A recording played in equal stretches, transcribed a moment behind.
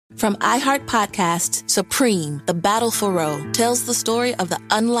From iHeart Podcasts, Supreme, The Battle for Roe, tells the story of the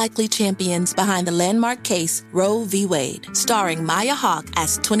unlikely champions behind the landmark case Roe v. Wade. Starring Maya Hawke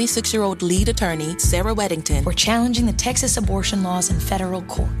as 26-year-old lead attorney Sarah Weddington. We're challenging the Texas abortion laws in federal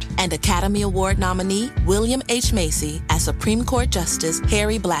court. And Academy Award nominee William H. Macy as Supreme Court Justice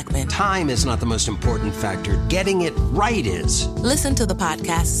Harry Blackmun. Time is not the most important factor. Getting it right is. Listen to the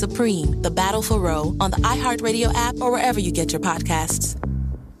podcast Supreme, The Battle for Roe on the iHeartRadio app or wherever you get your podcasts.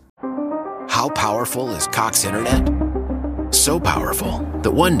 How powerful is Cox Internet? So powerful that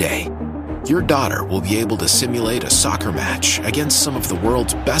one day, your daughter will be able to simulate a soccer match against some of the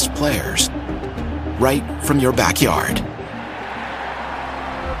world's best players right from your backyard.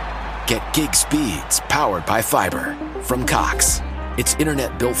 Get gig speeds powered by fiber from Cox. It's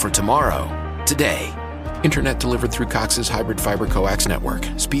internet built for tomorrow, today. Internet delivered through Cox's hybrid fiber coax network.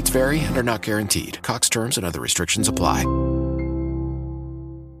 Speeds vary and are not guaranteed. Cox terms and other restrictions apply.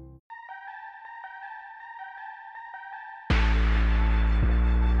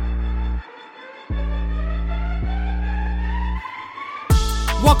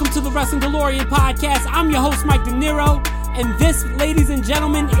 Welcome to the Wrestling DeLorean podcast. I'm your host, Mike De Niro, and this, ladies and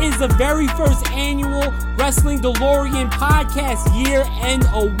gentlemen, is the very first annual Wrestling DeLorean podcast year-end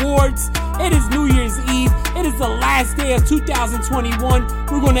awards. It is New Year's Eve. It is the last day of 2021.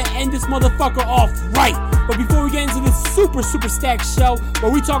 We're going to end this motherfucker off right. But before we get into this super stacked show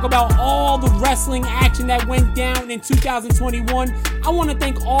where we talk about all the wrestling action that went down in 2021, I want to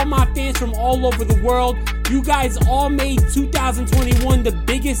thank all my fans from all over the world. You guys all made 2021 the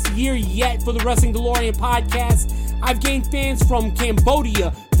biggest year yet for the Wrestling DeLorean podcast. I've gained fans from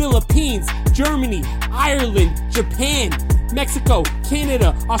Cambodia, Philippines, Germany, Ireland, Japan, Mexico,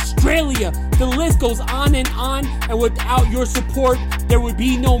 Canada, Australia. The list goes on, and without your support, there would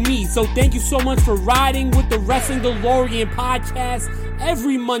be no me. So thank you so much for riding with the Wrestling DeLorean podcast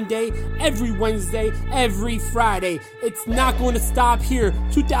every Monday, every Wednesday, every Friday. It's not going to stop here.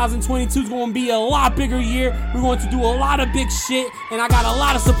 2022 is going to be a lot bigger year. We're going to do a lot of big shit, and I got a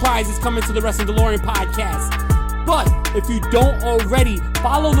lot of surprises coming to the Wrestling DeLorean podcast. But if you don't already,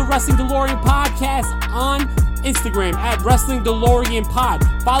 follow the Wrestling DeLorean podcast on Instagram at Wrestling DeLorean Pod.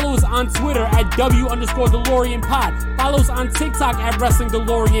 Follow us on Twitter at W_DeLorean Pod. Follow us on TikTok at Wrestling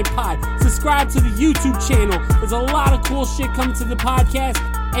DeLorean Pod. Subscribe to the YouTube channel. There's a lot of cool shit coming to the podcast,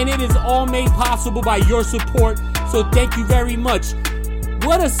 and it is all made possible by your support. So thank you very much.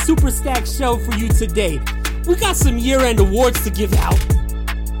 What a super stacked show for you today. We got some year-end awards to give out.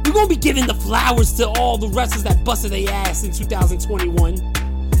 We're going to be giving the flowers to all the wrestlers that busted their ass in 2021.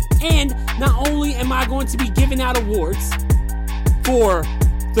 And not only am I going to be giving out awards for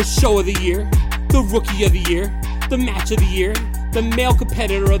the show of the year, the rookie of the year, the match of the year, the male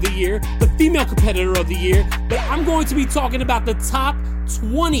competitor of the year, the female competitor of the year, but I'm going to be talking about the top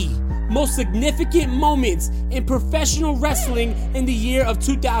 20 most significant moments in professional wrestling in the year of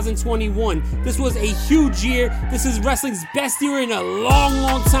 2021. This was a huge year. This is wrestling's best year in a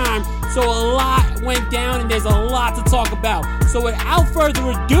long time. So a lot went down and there's a lot to talk about. So without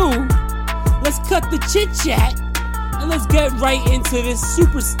further ado, let's cut the chit chat and let's get right into this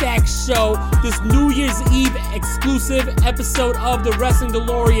super stacked show, this New Year's Eve exclusive episode of the Wrestling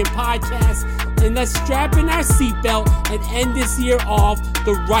DeLorean podcast. And let's strap in our seatbelt and end this year off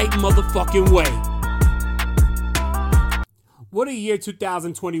the right motherfucking way. What a year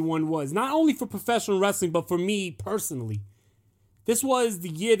 2021 was, not only for professional wrestling, but for me personally. This was the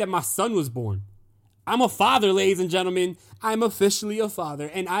year that my son was born. I'm a father, ladies and gentlemen. I'm officially a father,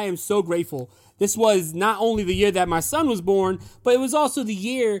 and I am so grateful. This was not only the year that my son was born, but it was also the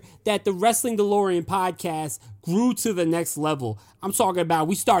year that the Wrestling DeLorean podcast grew to the next level. I'm talking about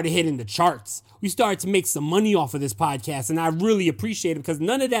we started hitting the charts. We started to make some money off of this podcast, and I really appreciate it because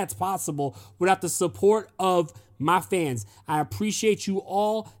none of that's possible without the support of my fans. I appreciate you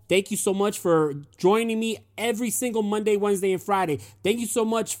all. Thank you so much for joining me every single Monday, Wednesday, and Friday. Thank you so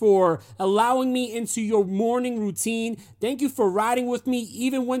much for allowing me into your morning routine. Thank you for riding with me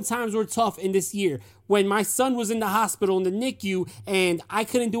even when times were tough in this year. When my son was in the hospital in the NICU and I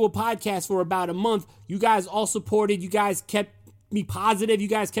couldn't do a podcast for about a month, you guys all supported. You guys kept me positive. You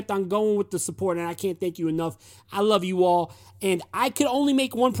guys kept on going with the support, and I can't thank you enough. I love you all, and I could only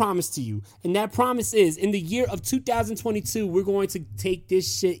make one promise to you, and that promise is in the year of 2022, we're going to take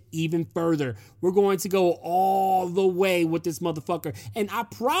this shit even further. We're going to go all the way with this motherfucker, and I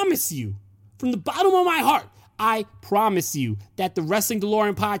promise you, from the bottom of my heart, I promise you that the Wrestling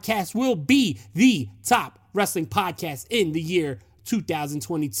DeLorean podcast will be the top wrestling podcast in the year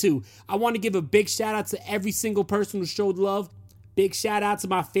 2022. I want to give a big shout out to every single person who showed love. Big shout out to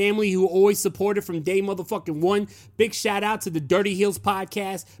my family who always supported from day motherfucking one. Big shout out to the Dirty Heels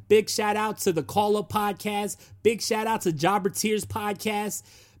podcast. Big shout out to the Call Up podcast. Big shout out to Jobber Tears podcast.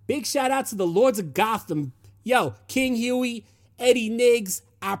 Big shout out to the Lords of Gotham. Yo, King Huey, Eddie Niggs.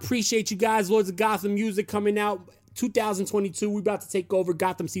 I appreciate you guys. Lords of Gotham music coming out 2022. We about to take over.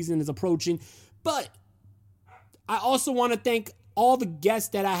 Gotham season is approaching. But I also want to thank all the guests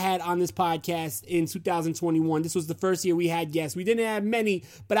that I had on this podcast in 2021. This was the first year we had guests. We didn't have many,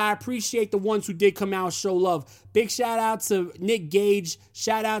 but I appreciate the ones who did come out, show love. Big shout out to Nick Gage.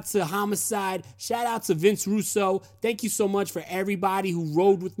 Shout out to Homicide. Shout out to Vince Russo. Thank you so much for everybody who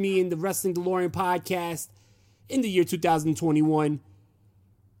rode with me in the Wrestling DeLorean podcast in the year 2021.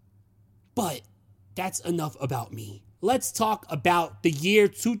 But that's enough about me. Let's talk about the year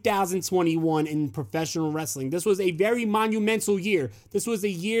 2021 in professional wrestling. This was a very monumental year. This was a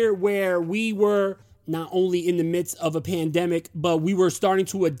year where we were not only in the midst of a pandemic, but we were starting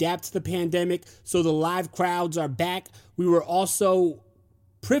to adapt to the pandemic. So the live crowds are back. We were also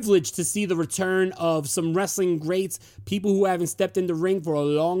privileged to see the return of some wrestling greats, people who haven't stepped in the ring for a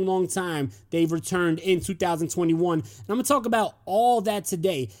long, long time. They've returned in 2021. And I'm going to talk about all that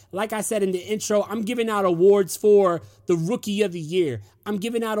today. Like I said in the intro, I'm giving out awards for the Rookie of the Year. I'm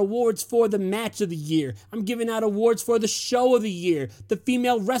giving out awards for the Match of the Year. I'm giving out awards for the Show of the Year, the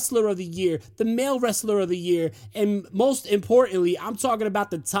Female Wrestler of the Year, the Male Wrestler of the Year, and most importantly, I'm talking about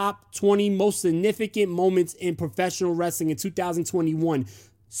the top 20 most significant moments in professional wrestling in 2021.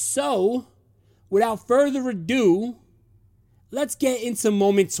 So, without further ado, let's get into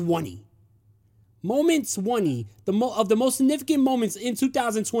moment 20. Moment 20 of the most significant moments in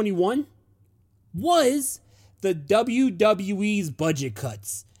 2021 was the WWE's budget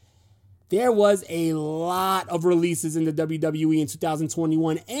cuts. There was a lot of releases in the WWE in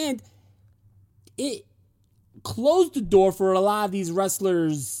 2021, and it closed the door for a lot of these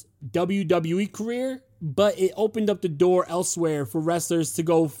wrestlers' WWE career, but it opened up the door elsewhere for wrestlers to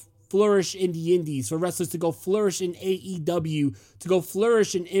go flourish in the indies, for wrestlers to go flourish in AEW, to go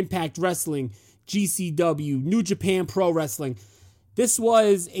flourish in Impact Wrestling, GCW, New Japan Pro Wrestling. This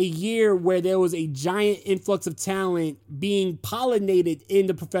was a year where there was a giant influx of talent being pollinated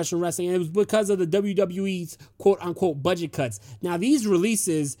into professional wrestling, and it was because of the WWE's quote-unquote budget cuts. Now, these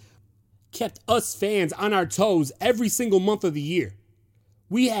releases kept us fans on our toes every single month of the year.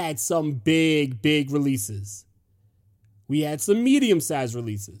 We had some big releases. We had some medium-sized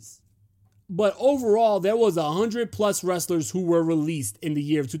releases. But overall, there was 100+ wrestlers who were released in the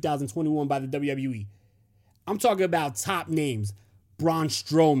year of 2021 by the WWE. I'm talking about top names: Braun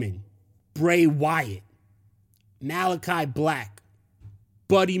Strowman, Bray Wyatt, Malachi Black,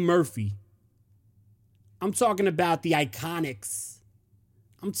 Buddy Murphy. I'm talking about the Iconics.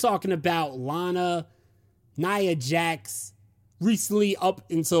 I'm talking about Lana, Nia Jax, recently up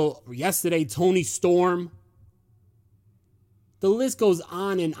until yesterday, Toni Storm. The list goes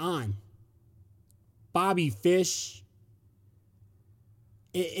on and on. Bobby Fish.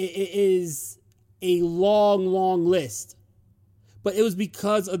 It is a long list. But it was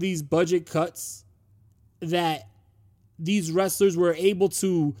because of these budget cuts that these wrestlers were able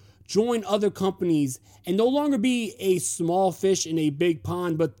to join other companies and no longer be a small fish in a big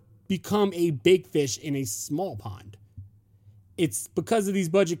pond, but become a big fish in a small pond. It's because of these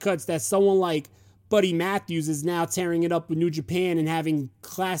budget cuts that someone like Buddy Matthews is now tearing it up with New Japan and having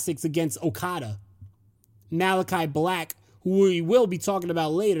classics against Okada. Malachi Black, who we will be talking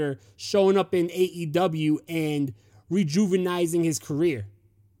about later, showing up in AEW and rejuvenizing his career.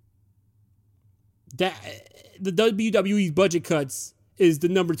 That the WWE's budget cuts is the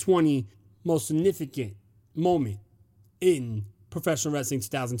number 20 most significant moment in professional wrestling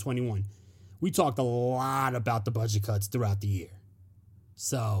 2021. We talked a lot about the budget cuts throughout the year.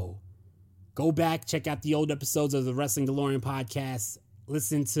 So go back, check out the old episodes of the Wrestling DeLorean podcast.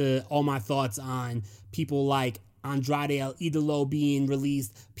 Listen to all my thoughts on people like Andrade El Idolo being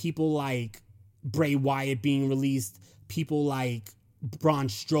released, people like Bray Wyatt being released, people like Braun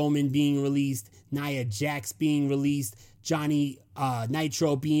Strowman being released, Nia Jax being released, Johnny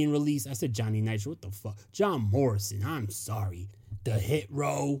Nitro being released. I said Johnny Nitro, what the fuck? John Morrison, I'm sorry. The Hit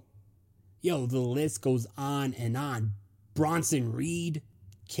Row. Yo, the list goes on and on. Bronson Reed,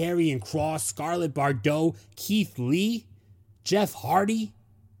 Karrion Kross, Scarlett Bordeaux, Keith Lee, Jeff Hardy.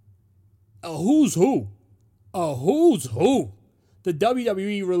 A who's who. A who's who. The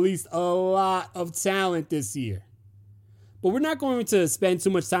WWE released a lot of talent this year. But we're not going to spend too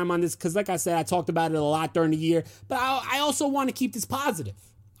much time on this because, like I said, I talked about it a lot during the year. But I also want to keep this positive.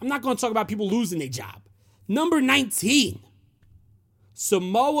 I'm not going to talk about people losing their job. Number 19.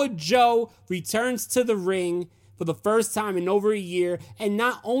 Samoa Joe returns to the ring for the first time in over a year. And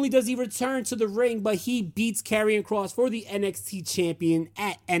not only does he return to the ring, but he beats Karrion Kross for the NXT champion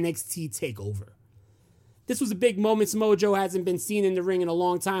at NXT TakeOver. This was a big moment. Samoa Joe hasn't been seen in the ring in a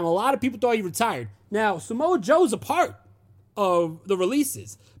long time. A lot of people thought he retired. Now, Samoa Joe's a part of the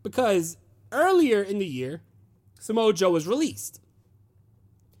releases because earlier in the year, Samoa Joe was released.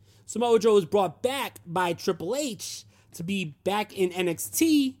 Samoa Joe was brought back by Triple H to be back in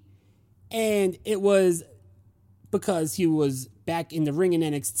NXT, and it was because he was back in the ring in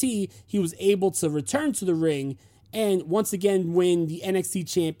NXT, he was able to return to the ring and once again win the NXT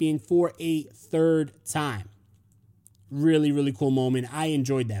champion for a third time. Really, really cool moment. I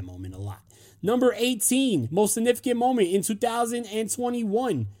enjoyed that moment a lot. Number 18, most significant moment in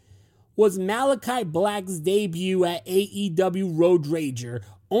 2021 was Malachi Black's debut at AEW Road Rager,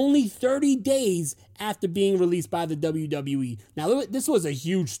 only 30 days after being released by the WWE. Now, this was a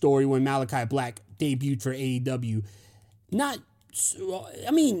huge story when Malachi Black debuted for AEW. It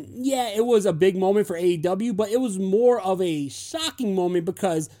was a big moment for AEW, but it was more of a shocking moment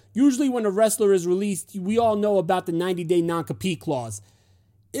because usually when a wrestler is released, we all know about the 90-day non-compete clause.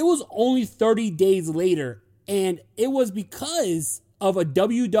 It was only 30 days later, and it was because of a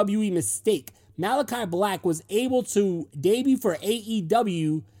WWE mistake. Malachi Black was able to debut for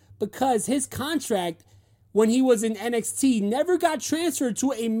AEW because his contract when he was in NXT never got transferred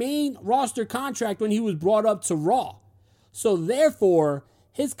to a main roster contract when he was brought up to Raw. So therefore,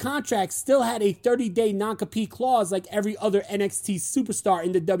 his contract still had a 30-day non-compete clause like every other NXT superstar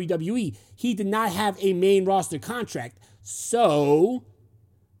in the WWE. He did not have a main roster contract. So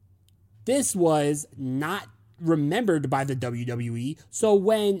this was not remembered by the WWE. So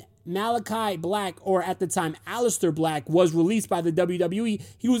when Malachi Black, or at the time Aleister Black, was released by the WWE,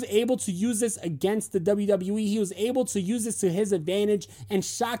 he was able to use this against the WWE. He was able to use this to his advantage and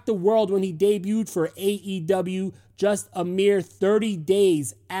shock the world when he debuted for AEW just a mere 30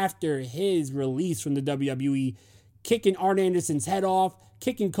 days after his release from the WWE, kicking Arn Anderson's head off,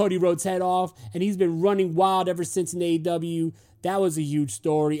 kicking Cody Rhodes' head off, and he's been running wild ever since in AEW. That was a huge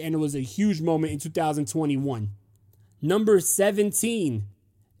story, and it was a huge moment in 2021. Number 17,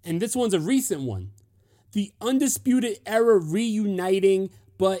 and this one's a recent one. The Undisputed Era reuniting,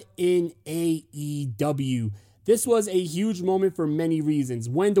 but in AEW. This was a huge moment for many reasons.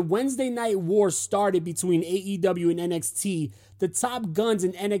 When the Wednesday Night War started between AEW and NXT, the top guns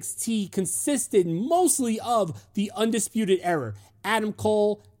in NXT consisted mostly of the Undisputed Era. Adam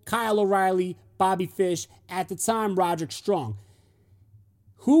Cole, Kyle O'Reilly, Bobby Fish, at the time Roderick Strong.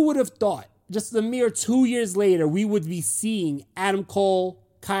 Who would have thought, just a mere 2 years later, we would be seeing Adam Cole,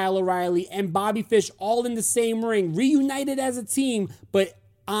 Kyle O'Reilly, and Bobby Fish all in the same ring, reunited as a team, but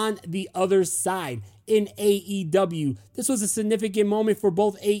on the other side in AEW. This was a significant moment for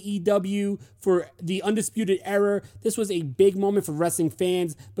both AEW, for the Undisputed Era. This was a big moment for wrestling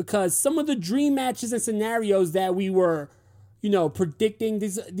fans because some of the dream matches and scenarios that we were, predicting,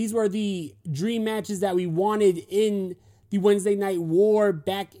 these were the dream matches that we wanted in the Wednesday Night War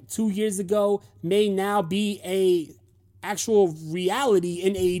back 2 years ago, may now be a actual reality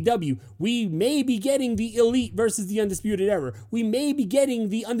in AEW. We may be getting the Elite versus the Undisputed Era. We may be getting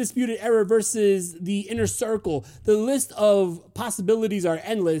the Undisputed Era versus the Inner Circle. The list of possibilities are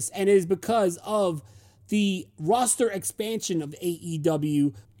endless, and it is because of the roster expansion of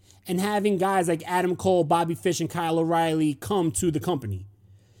AEW and having guys like Adam Cole, Bobby Fish, and Kyle O'Reilly come to the company.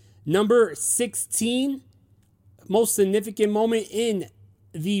 Number 16, most significant moment in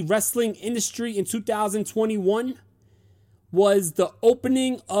the wrestling industry in 2021 was the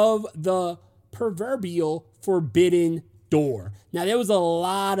opening of the proverbial Forbidden Door. Now, there was a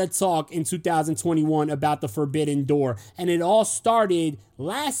lot of talk in 2021 about the Forbidden Door, and it all started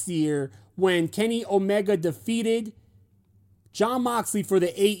last year when Kenny Omega defeated Jon Moxley for the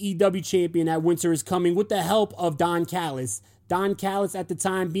AEW champion at Winter is Coming with the help of Don Callis. Don Callis at the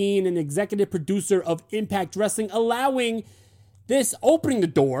time being an executive producer of Impact Wrestling, allowing this opening the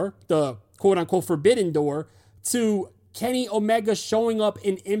door, the quote-unquote Forbidden Door, to Kenny Omega showing up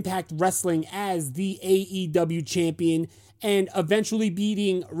in Impact Wrestling as the AEW champion and eventually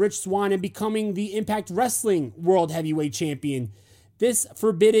beating Rich Swann and becoming the Impact Wrestling World Heavyweight Champion. This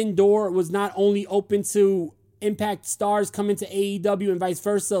Forbidden Door was not only open to Impact stars coming to AEW and vice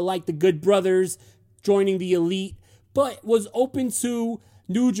versa, like the Good Brothers joining the Elite, but was open to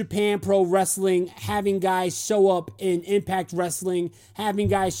New Japan Pro Wrestling, having guys show up in Impact Wrestling, having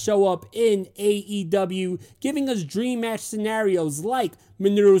guys show up in AEW, giving us dream match scenarios like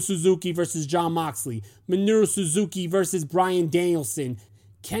Minoru Suzuki versus Jon Moxley, Minoru Suzuki versus Bryan Danielson,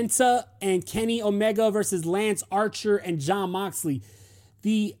 Kenta and Kenny Omega versus Lance Archer and Jon Moxley.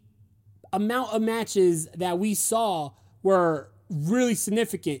 The amount of matches that we saw were really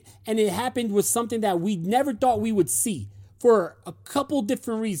significant, and it happened with something that we never thought we would see for a couple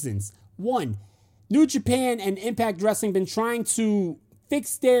different reasons. One, New Japan and Impact Wrestling been trying to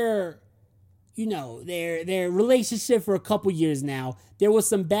fix their relationship for a couple years now. There was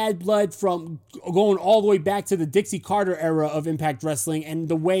some bad blood from going all the way back to the Dixie Carter era of Impact Wrestling and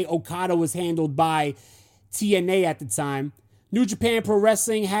the way Okada was handled by TNA at the time. New Japan Pro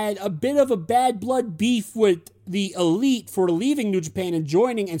Wrestling had a bit of a bad blood beef with the Elite for leaving New Japan and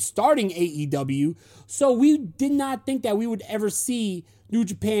joining and starting AEW. So we did not think that we would ever see New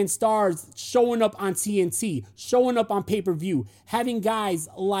Japan stars showing up on TNT, showing up on pay-per-view, having guys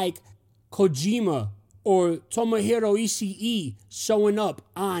like Kojima or Tomohiro Ishii showing up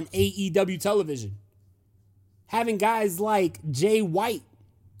on AEW television. Having guys like Jay White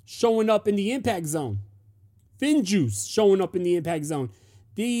showing up in the Impact Zone. FinJuice showing up in the Impact Zone.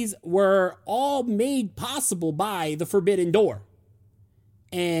 These were all made possible by the Forbidden Door.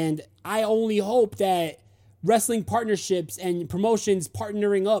 And I only hope that wrestling partnerships and promotions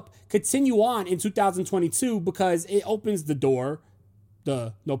partnering up continue on in 2022 because it opens the door,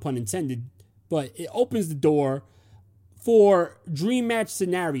 no pun intended, but it opens the door for dream match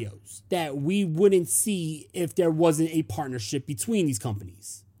scenarios that we wouldn't see if there wasn't a partnership between these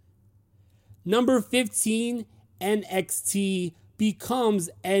companies. Number 15, NXT becomes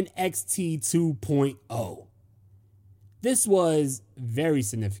NXT 2.0. This was very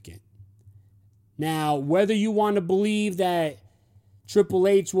significant. Now, whether you want to believe that Triple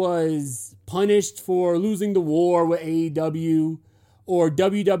H was punished for losing the war with AEW, or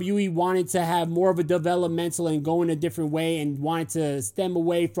WWE wanted to have more of a developmental and go in a different way and wanted to stem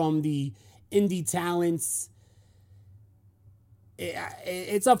away from the indie talents,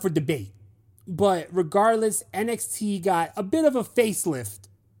 it's up for debate. But regardless, NXT got a bit of a facelift.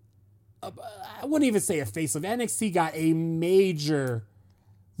 I wouldn't even say a facelift. NXT got a major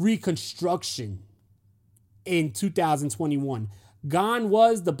reconstruction in 2021. Gone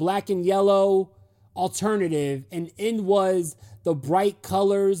was the black and yellow alternative, and in was the bright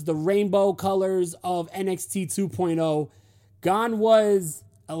colors, the rainbow colors of NXT 2.0. Gone was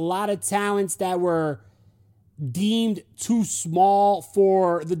a lot of talents that were deemed too small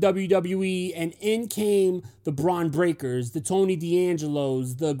for the WWE, and in came the Braun Breakers, the Tony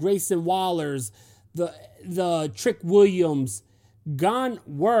D'Angelos, the Grayson Wallers, the Trick Williams. Gone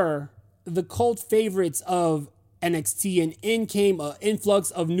were the cult favorites of NXT, and in came an influx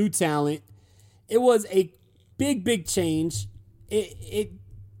of new talent. It was a big change. It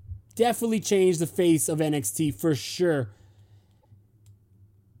definitely changed the face of NXT for sure.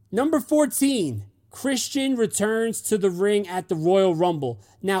 Number 14, Christian returns to the ring at the Royal Rumble.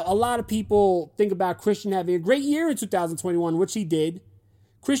 Now, a lot of people think about Christian having a great year in 2021, which he did.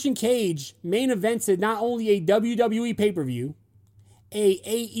 Christian Cage main evented not only a WWE pay-per-view, a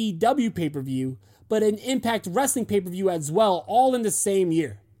AEW pay-per-view, but an Impact Wrestling pay-per-view as well, all in the same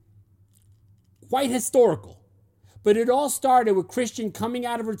year. Quite historical. But it all started with Christian coming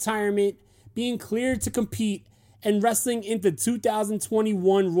out of retirement, being cleared to compete, and wrestling in the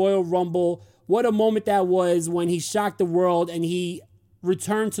 2021 Royal Rumble. What a moment that was when he shocked the world and he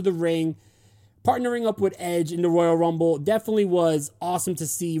returned to the ring, partnering up with Edge in the Royal Rumble. Definitely was awesome to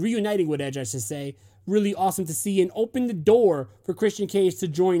see. Reuniting with Edge, I should say. Really awesome to see, and opened the door for Christian Cage to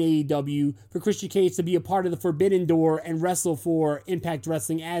join AEW, for Christian Cage to be a part of the Forbidden Door and wrestle for Impact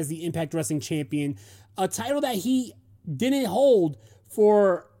Wrestling as the Impact Wrestling Champion. A title that he didn't hold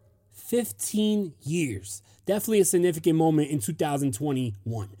for 15 years. Definitely a significant moment in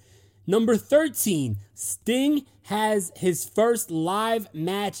 2021. Number 13, Sting has his first live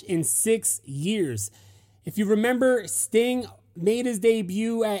match in 6 years. If you remember, Sting made his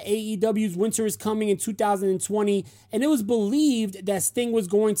debut at AEW's Winter is Coming in 2020, and it was believed that Sting was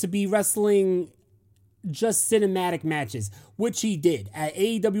going to be wrestling just cinematic matches, which he did. At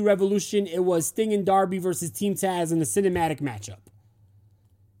AEW Revolution, it was Sting and Darby versus Team Taz in a cinematic matchup.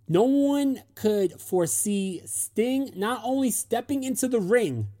 No one could foresee Sting not only stepping into the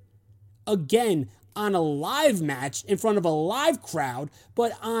ring again on a live match in front of a live crowd,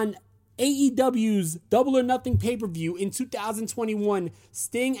 but on AEW's Double or Nothing pay-per-view in 2021,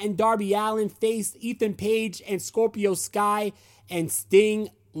 Sting and Darby Allin faced Ethan Page and Scorpio Sky, and Sting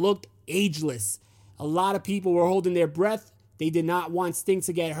looked ageless. A lot of people were holding their breath. They did not want Sting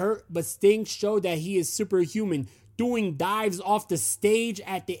to get hurt, but Sting showed that he is superhuman, doing dives off the stage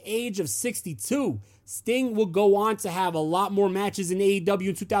at the age of 62. Sting will go on to have a lot more matches in AEW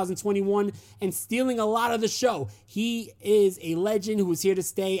in 2021 and stealing a lot of the show. He is a legend who is here to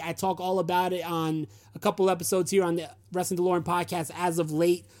stay. I talk all about it on a couple episodes here on the Wrestling DeLorean podcast as of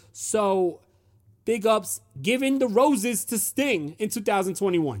late. So, big ups, giving the roses to Sting in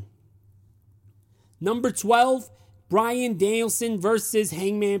 2021. Number 12, Bryan Danielson versus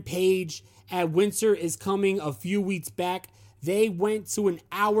Hangman Page at Winter is coming a few weeks back. They went to an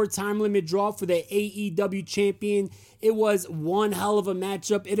hour time limit draw for the AEW champion. It was one hell of a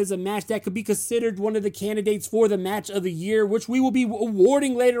matchup. It is a match that could be considered one of the candidates for the match of the year, which we will be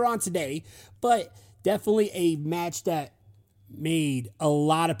awarding later on today. But definitely a match that made a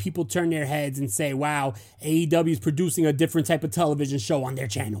lot of people turn their heads and say, wow, AEW is producing a different type of television show on their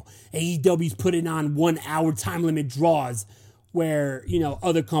channel. AEW is putting on 1 hour time limit draws where,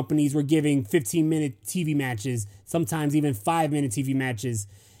 other companies were giving 15-minute TV matches, sometimes even 5-minute TV matches.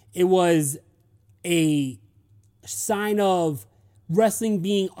 It was a sign of wrestling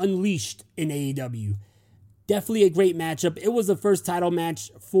being unleashed in AEW. Definitely a great matchup. It was the first title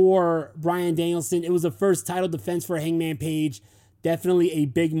match for Bryan Danielson. It was the first title defense for Hangman Page. Definitely a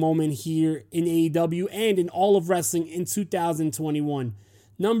big moment here in AEW and in all of wrestling in 2021.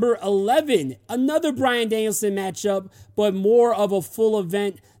 Number 11, another Bryan Danielson matchup, but more of a full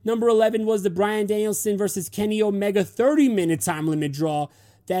event. Number 11 was the Bryan Danielson versus Kenny Omega 30-minute time limit draw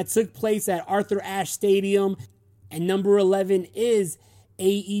that took place at Arthur Ashe Stadium. And number 11 is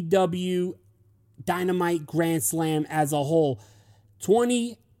AEW Dynamite Grand Slam as a whole.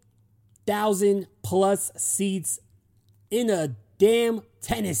 20,000 plus seats in a damn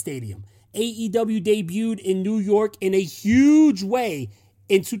tennis stadium. AEW debuted in New York in a huge way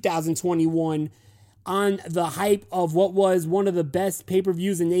in 2021 on the hype of what was one of the best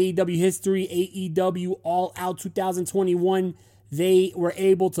pay-per-views in AEW history, AEW All Out 2021. They were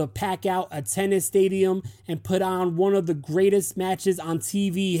able to pack out a tennis stadium and put on one of the greatest matches on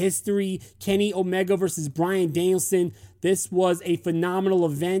TV history, Kenny Omega versus Bryan Danielson. This was a phenomenal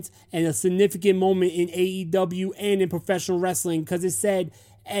event and a significant moment in AEW and in professional wrestling because it said,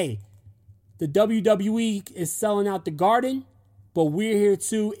 hey, the WWE is selling out the Garden, but we're here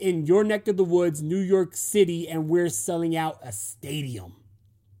too in your neck of the woods, New York City, and we're selling out a stadium.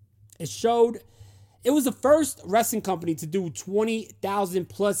 It was the first wrestling company to do 20,000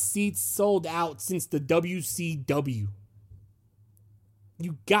 plus seats sold out since the WCW.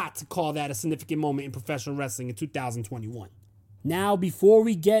 You got to call that a significant moment in professional wrestling in 2021. Now, before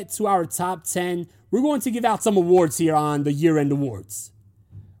we get to our top 10, we're going to give out some awards here on the year-end awards.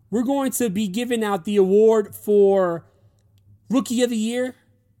 We're going to be giving out the award for Rookie of the Year,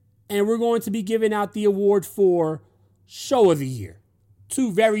 and we're going to be giving out the award for Show of the Year.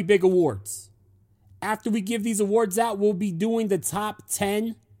 Two very big awards. After we give these awards out, we'll be doing the top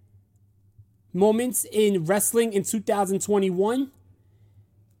 10 moments in wrestling in 2021.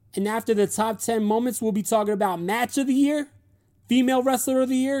 And after the top 10 moments, we'll be talking about Match of the Year, Female Wrestler of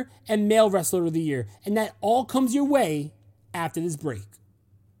the Year, and Male Wrestler of the Year. And that all comes your way after this break.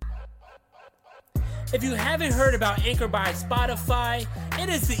 If you haven't heard about Anchor by Spotify, it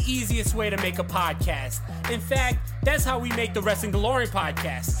is the easiest way to make a podcast. In fact, that's how we make the Wrestling DeLorean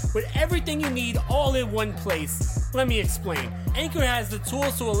podcast, with everything you need all in one place. Let me explain. Anchor has the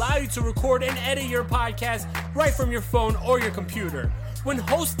tools to allow you to record and edit your podcast right from your phone or your computer. When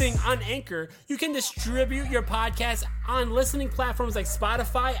hosting on Anchor, you can distribute your podcast on listening platforms like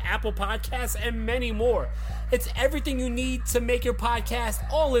Spotify, Apple Podcasts, and many more. It's everything you need to make your podcast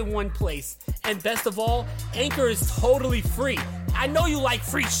all in one place. And best of all, Anchor is totally free. I know you like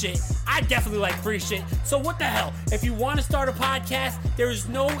free shit. I definitely like free shit. So what the hell? If you want to start a podcast, there is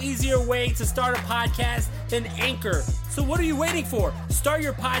no easier way to start a podcast than Anchor. So what are you waiting for? Start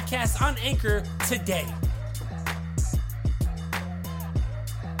your podcast on Anchor today.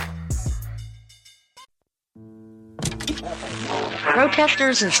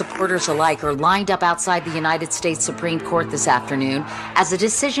 Protesters and supporters alike are lined up outside the United States Supreme Court this afternoon as a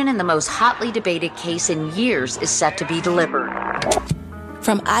decision in the most hotly debated case in years is set to be delivered.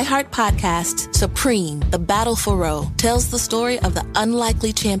 From iHeart Podcasts, Supreme, The Battle for Roe, tells the story of the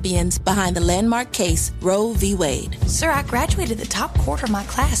unlikely champions behind the landmark case Roe v. Wade. Sir, I graduated the top quarter of my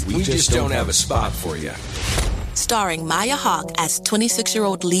class. We just don't have a spot for you. Starring Maya Hawke as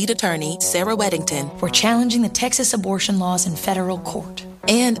 26-year-old lead attorney Sarah Weddington. We're challenging the Texas abortion laws in federal court.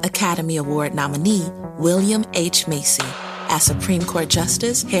 And Academy Award nominee William H. Macy as Supreme Court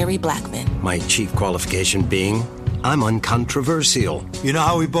Justice Harry Blackmun. My chief qualification being I'm uncontroversial. You know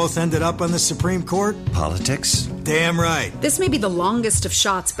how we both ended up on the Supreme Court? Politics? Damn right. This may be the longest of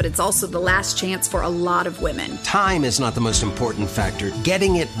shots, but it's also the last chance for a lot of women. Time is not the most important factor.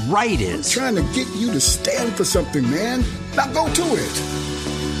 Getting it right is. I'm trying to get you to stand for something, man. Now go to it.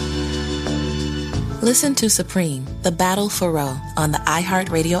 Listen to Supreme, The Battle for Roe on the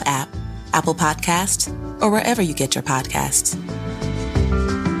iHeartRadio app, Apple Podcasts, or wherever you get your podcasts.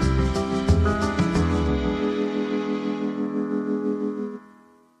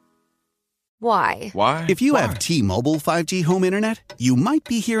 Why? Why? If you have T-Mobile 5G home internet, you might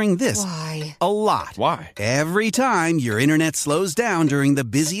be hearing this Why? a lot. Why? Every time your internet slows down during the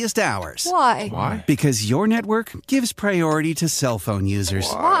busiest hours. Why? Why? Because your network gives priority to cell phone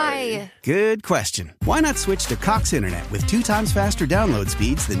users. Why? Good question. Why not switch to Cox Internet with 2 times faster download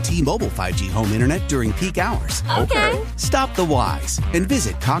speeds than T-Mobile 5G home internet during peak hours? Okay. Stop the whys and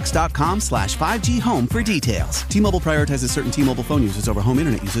visit cox.com/5G home for details. T-Mobile prioritizes certain T-Mobile phone users over home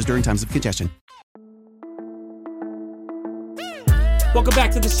internet users during times of congestion. Welcome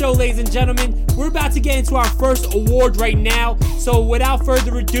back to the show, ladies and gentlemen. We're about to get into our first award right now. So without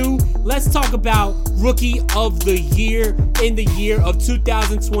further ado, let's talk about Rookie of the Year in the year of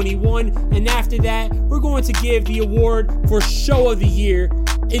 2021. And after that, we're going to give the award for Show of the Year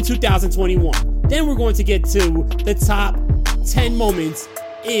in 2021. Then we're going to get to the top 10 moments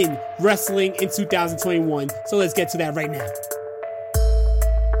in wrestling in 2021. So let's get to that right now.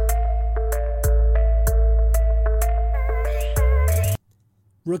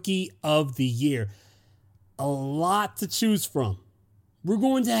 Rookie of the Year. A lot to choose from. We're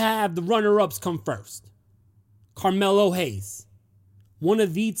going to have the runner-ups come first. Carmelo Hayes. One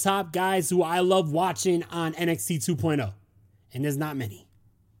of the top guys who I love watching on NXT 2.0. And there's not many.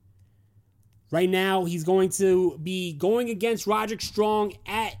 Right now, he's going to be going against Roderick Strong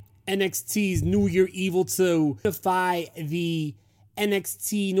at NXT's New Year Evil to defy the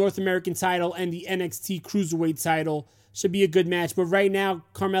NXT North American title and the NXT Cruiserweight title. Should be a good match. But right now,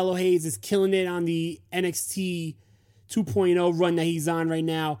 Carmelo Hayes is killing it on the NXT 2.0 run that he's on right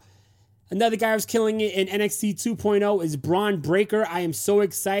now. Another guy who's killing it in NXT 2.0 is Bron Breakker. I am so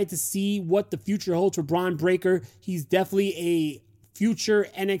excited to see what the future holds for Bron Breakker. He's definitely a future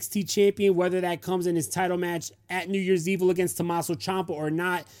NXT champion, whether that comes in his title match at New Year's Evil against Tommaso Ciampa or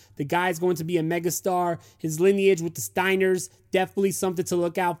not. The guy's going to be a megastar. His lineage with the Steiners, definitely something to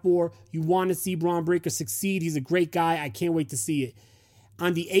look out for. You want to see Bron Breakker succeed. He's a great guy. I can't wait to see it.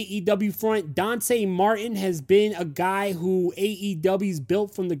 On the AEW front, Dante Martin has been a guy who AEW's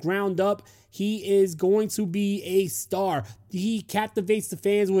built from the ground up. He is going to be a star. He captivates the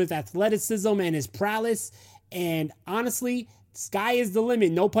fans with athleticism and his prowess. And honestly, sky is the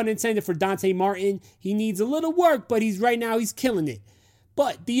limit. No pun intended for Dante Martin. He needs a little work, but he's killing it.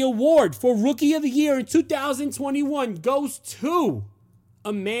 But the award for Rookie of the Year in 2021 goes to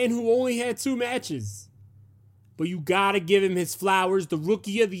a man who only had 2 matches. But you gotta give him his flowers. The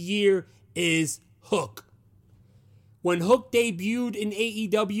Rookie of the Year is Hook. When Hook debuted in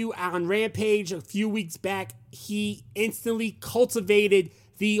AEW on Rampage a few weeks back, he instantly cultivated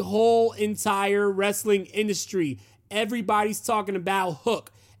the whole entire wrestling industry. Everybody's talking about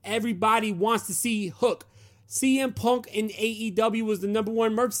Hook. Everybody wants to see Hook. CM Punk in AEW was the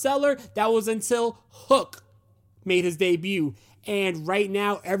 #1 merch seller. That was until Hook made his debut. And right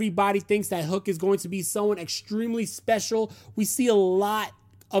now, everybody thinks that Hook is going to be someone extremely special. We see a lot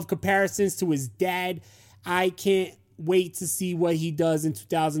of comparisons to his dad. I can't wait to see what he does in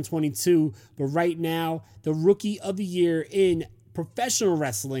 2022. But right now, the Rookie of the Year in professional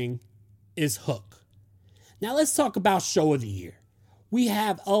wrestling is Hook. Now let's talk about Show of the Year. We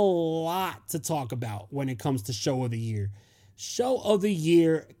have a lot to talk about when it comes to Show of the Year. Show of the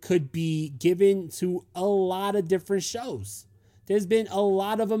Year could be given to a lot of different shows. There's been a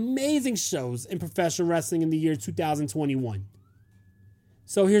lot of amazing shows in professional wrestling in the year 2021.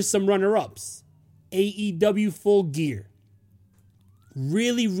 So here's some runner-ups. AEW Full Gear.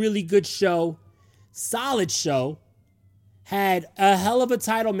 Really, really good show. Solid show. Had a hell of a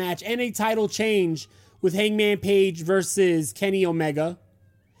title match and a title change with Hangman Page versus Kenny Omega.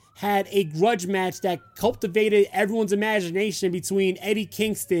 Had a grudge match that cultivated everyone's imagination between Eddie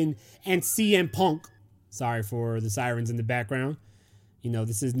Kingston and CM Punk. Sorry for the sirens in the background. You know,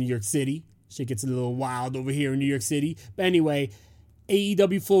 this is New York City. Shit gets a little wild over here in New York City. But anyway,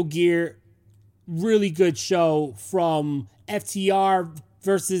 AEW Full Gear, really good show, from FTR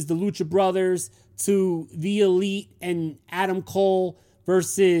versus the Lucha Brothers to The Elite and Adam Cole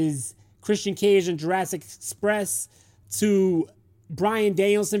versus Christian Cage and Jurassic Express, to Bryan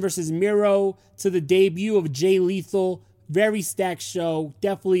Danielson versus Miro, to the debut of Jay Lethal. Very stacked show.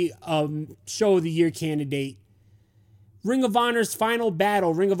 Definitely Show of the Year candidate. Ring of Honor's final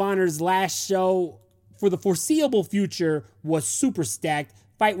battle, Ring of Honor's last show for the foreseeable future, was super stacked.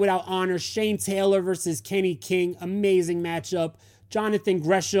 Fight Without Honor, Shane Taylor versus Kenny King, amazing matchup. Jonathan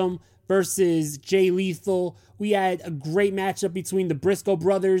Gresham versus Jay Lethal. We had a great matchup between the Briscoe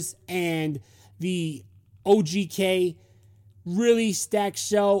brothers and the OGK. Really stacked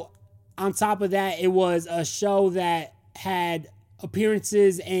show. On top of that, it was a show that had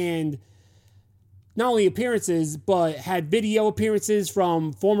appearances, and not only appearances, but had video appearances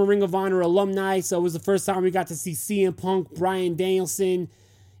from former Ring of Honor alumni. So it was the first time we got to see CM Punk, Bryan Danielson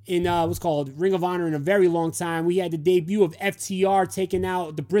in what's called Ring of Honor in a very long time. We had the debut of FTR taking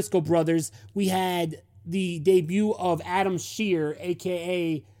out the Briscoe brothers. We had the debut of Adam Shear,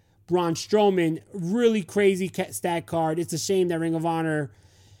 a.k.a. Braun Strowman. Really crazy stat card. It's a shame that Ring of Honor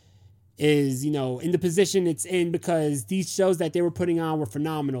is, in the position it's in, because these shows that they were putting on were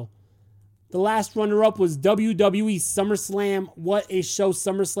phenomenal. The last runner-up was WWE SummerSlam. What a show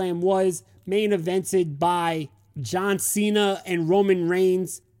SummerSlam was. Main evented by John Cena and Roman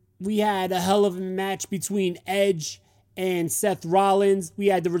Reigns. We had a hell of a match between Edge and Seth Rollins. We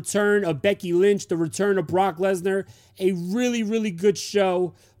had the return of Becky Lynch, the return of Brock Lesnar. A really, really good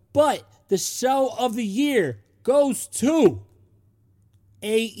show. But the show of the year goes to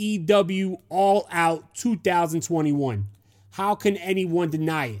AEW All Out 2021. How can anyone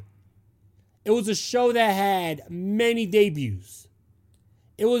deny it? It was a show that had many debuts.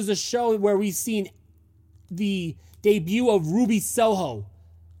 It was a show where we've seen the debut of Ruby Soho.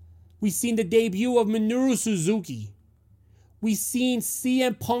 We've seen the debut of Minoru Suzuki. We've seen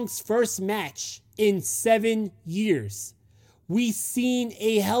CM Punk's first match in 7 years. We've seen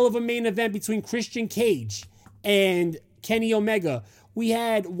a hell of a main event between Christian Cage and Kenny Omega. We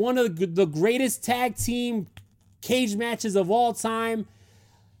had one of the greatest tag team cage matches of all time.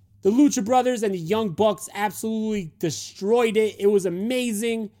 The Lucha Brothers and the Young Bucks absolutely destroyed it. It was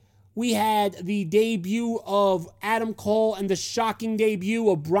amazing. We had the debut of Adam Cole and the shocking debut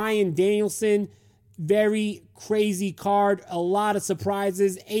of Bryan Danielson. Very crazy card. A lot of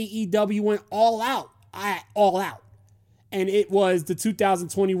surprises. AEW went all out. And it was the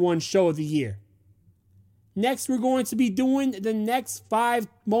 2021 show of the year. Next, we're going to be doing the next 5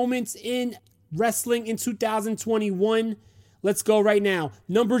 moments in wrestling in 2021. Let's go right now.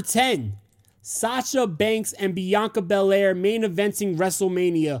 Number 10, Sasha Banks and Bianca Belair main eventing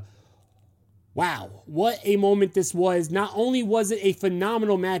WrestleMania. Wow, what a moment this was. Not only was it a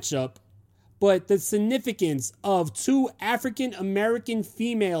phenomenal matchup, but the significance of 2 African American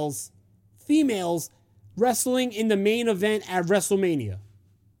females wrestling in the main event at WrestleMania.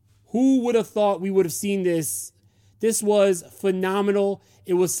 Who would have thought we would have seen this? This was phenomenal.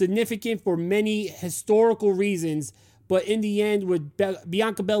 It was significant for many historical reasons, but in the end, with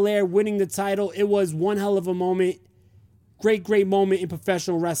Bianca Belair winning the title, it was one hell of a moment. Great moment in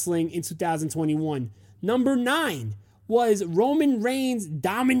professional wrestling in 2021. Number 9 was Roman Reigns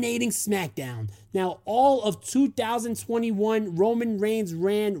dominating SmackDown. Now, all of 2021, Roman Reigns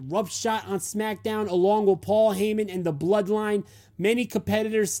ran roughshod on SmackDown along with Paul Heyman and the Bloodline. Many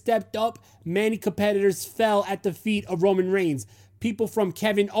competitors stepped up. Many competitors fell at the feet of Roman Reigns. People from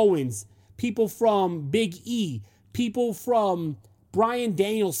Kevin Owens. People from Big E. People from Bryan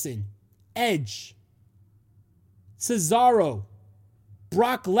Danielson. Edge. Cesaro.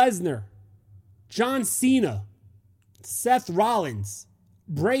 Brock Lesnar. John Cena. Seth Rollins.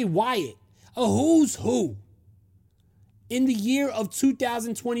 Bray Wyatt. A who's who. In the year of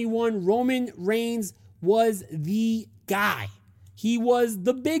 2021, Roman Reigns was the guy. He was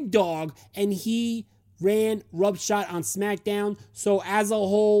the big dog, and he ran roughshod on SmackDown. So as a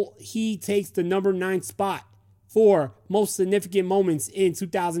whole, he takes the number 9 spot for most significant moments in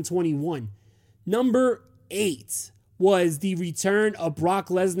 2021. Number 8 was the return of Brock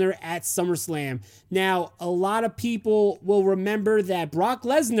Lesnar at SummerSlam. Now, a lot of people will remember that Brock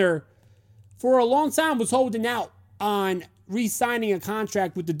Lesnar, for a long time, was holding out on re-signing a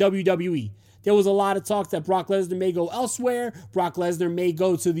contract with the WWE. There was a lot of talk that Brock Lesnar may go elsewhere. Brock Lesnar may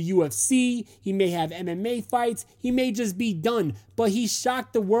go to the UFC. He may have MMA fights. He may just be done. But he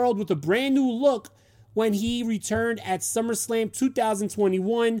shocked the world with a brand new look when he returned at SummerSlam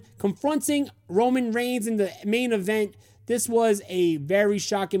 2021, confronting Roman Reigns in the main event. This was a very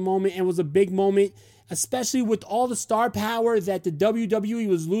shocking moment and was a big moment, especially with all the star power that the WWE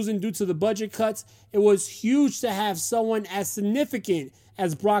was losing due to the budget cuts. It was huge to have someone as significant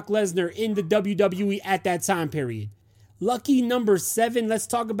as Brock Lesnar in the WWE at that time period. Lucky number 7. Let's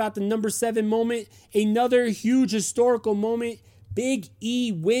talk about the number 7 moment. Another huge historical moment. Big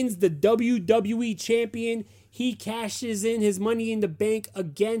E wins the WWE champion. He cashes in his Money in the Bank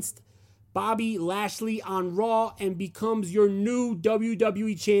against Bobby Lashley on Raw and becomes your new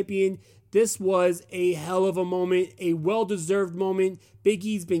WWE champion. This was a hell of a moment, a well-deserved moment. Big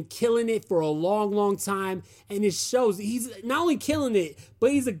E's been killing it for a long, long time, and it shows he's not only killing it,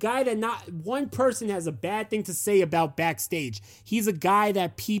 but he's a guy that not one person has a bad thing to say about backstage. He's a guy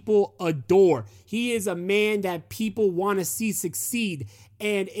that people adore. He is a man that people want to see succeed,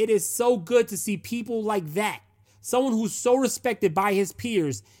 and it is so good to see people like that, someone who's so respected by his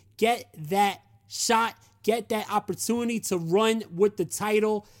peers, get that shot, get that opportunity to run with the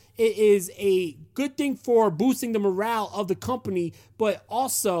title. It is a good thing for boosting the morale of the company, but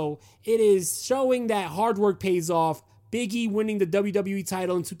also it is showing that hard work pays off. Big E winning the WWE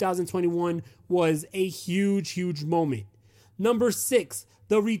title in 2021 was a huge, huge moment. Number 6,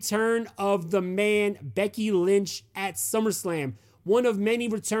 the return of the man Becky Lynch at SummerSlam. One of many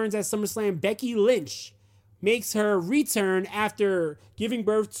returns at SummerSlam. Becky Lynch makes her return after giving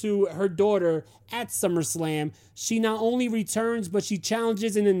birth to her daughter at SummerSlam. She not only returns, but she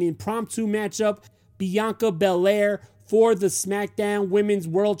challenges in an impromptu matchup Bianca Belair for the SmackDown Women's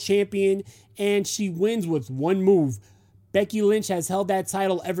World Champion, and she wins with one move. Becky Lynch has held that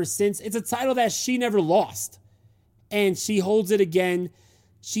title ever since. It's a title that she never lost, and she holds it again.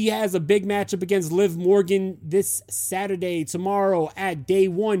 She has a big matchup against Liv Morgan this Saturday, tomorrow at Day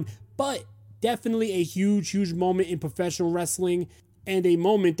 1, but definitely a huge, huge moment in professional wrestling and a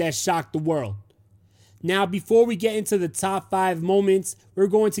moment that shocked the world. Now, before we get into the top 5 moments, we're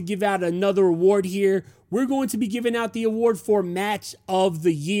going to give out another award here. We're going to be giving out the award for Match of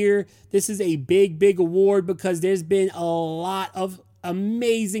the Year. This is a big, big award because there's been a lot of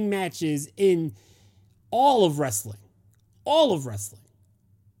amazing matches in all of wrestling. All of wrestling.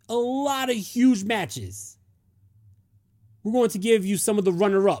 A lot of huge matches. We're going to give you some of the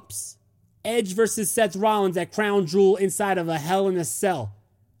runner-ups. Edge versus Seth Rollins at Crown Jewel inside of a Hell in a Cell.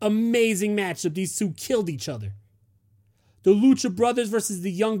 Amazing matchup. These two killed each other. The Lucha Brothers versus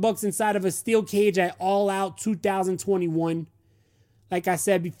the Young Bucks inside of a steel cage at All Out 2021. Like I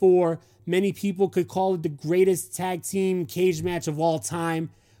said before, many people could call it the greatest tag team cage match of all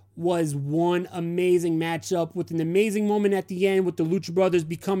time. Was one amazing matchup with an amazing moment at the end with the Lucha Brothers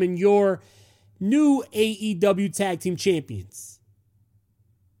becoming your new AEW Tag Team Champions.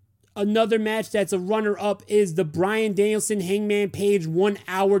 Another match that's a runner-up is the Bryan Danielson Hangman Page 1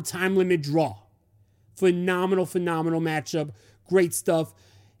 hour time limit draw. Phenomenal, phenomenal matchup. Great stuff.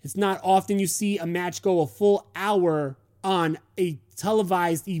 It's not often you see a match go a full hour on a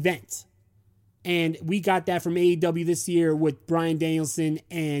televised event. And we got that from AEW this year with Bryan Danielson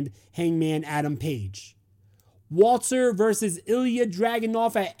and Hangman Adam Page. Walter versus Ilya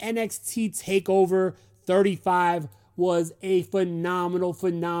Dragunov at NXT TakeOver 35 was a phenomenal,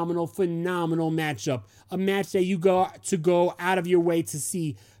 phenomenal, phenomenal matchup. A match that you got to go out of your way to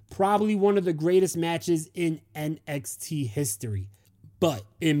see. Probably one of the greatest matches in NXT history. But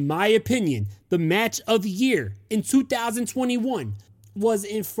in my opinion, the match of the year in 2021 was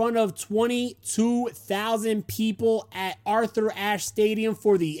in front of 22,000 people at Arthur Ashe Stadium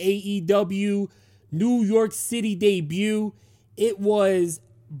for the AEW New York City debut. It was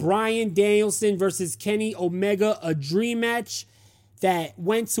Bryan Danielson versus Kenny Omega, a dream match that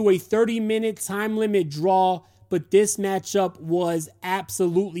went to a 30-minute time limit draw, but this matchup was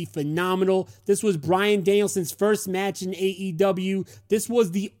absolutely phenomenal. This was Bryan Danielson's first match in AEW. This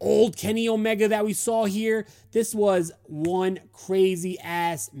was the old Kenny Omega that we saw here. This was one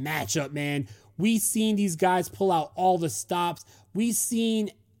crazy-ass matchup, man. We seen these guys pull out all the stops. We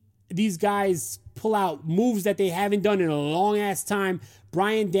seen these guys pull out moves that they haven't done in a long-ass time.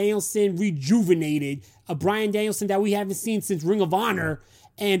 Bryan Danielson rejuvenated. A Bryan Danielson that we haven't seen since Ring of Honor.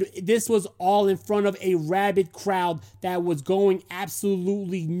 And this was all in front of a rabid crowd that was going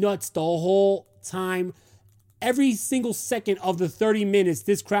absolutely nuts the whole time. Every single second of the 30 minutes,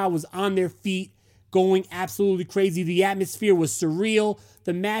 this crowd was on their feet, going absolutely crazy. The atmosphere was surreal.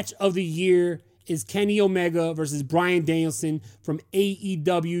 The match of the year is Kenny Omega versus Bryan Danielson from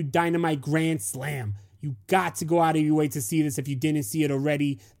AEW Dynamite Grand Slam. You got to go out of your way to see this if you didn't see it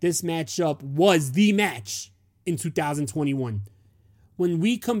already. This matchup was the match in 2021. When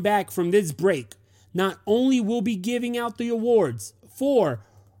we come back from this break, not only will we be giving out the awards for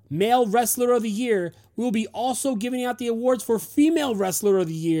Male Wrestler of the Year, we'll be also giving out the awards for Female Wrestler of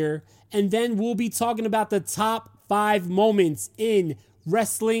the Year, and then we'll be talking about the top 5 moments in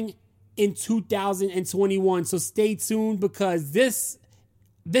wrestling in 2021. So stay tuned because this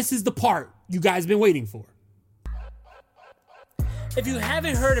is the part you guys been waiting for. If you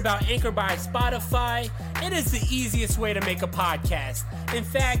haven't heard about Anchor by Spotify, it is the easiest way to make a podcast. In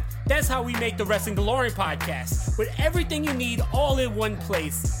fact, that's how we make the Wrestling DeLorean podcast, with everything you need all in one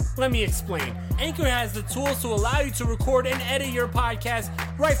place. Let me explain. Anchor has the tools to allow you to record and edit your podcast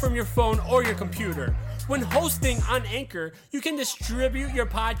right from your phone or your computer. When hosting on Anchor, you can distribute your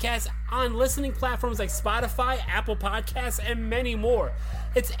podcast on listening platforms like Spotify, Apple Podcasts, and many more.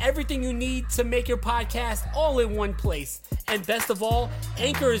 It's everything you need to make your podcast all in one place. And best of all,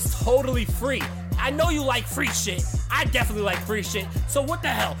 Anchor is totally free. I know you like free shit. I definitely like free shit. So what the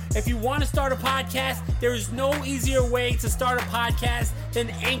hell? If you want to start a podcast, there is no easier way to start a podcast than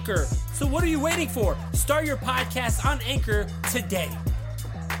Anchor. So what are you waiting for? Start your podcast on Anchor today.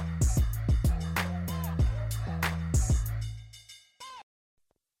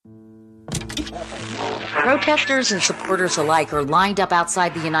 Protesters and supporters alike are lined up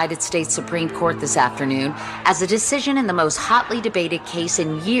outside the United States Supreme Court this afternoon as a decision in the most hotly debated case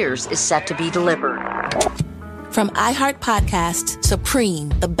in years is set to be delivered. From iHeart Podcasts, Supreme,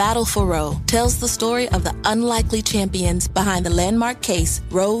 The Battle for Roe, tells the story of the unlikely champions behind the landmark case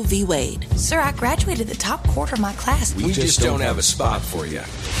Roe v. Wade. Sir, I graduated the top quarter of my class. We just don't have a spot for you.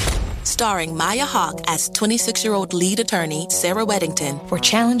 Starring Maya Hawke as 26-year-old lead attorney Sarah Weddington. We're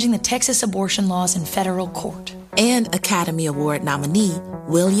challenging the Texas abortion laws in federal court. And Academy Award nominee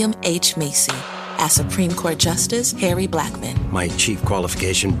William H. Macy as Supreme Court Justice Harry Blackmun. My chief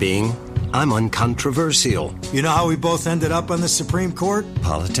qualification being, I'm uncontroversial. You know how we both ended up on the Supreme Court?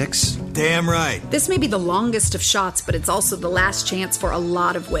 Politics? Damn right. This may be the longest of shots, but it's also the last chance for a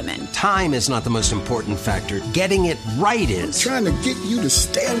lot of women. Time is not the most important factor. Getting it right is. I'm trying to get you to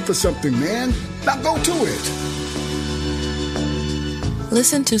stand for something, man. Now go to it.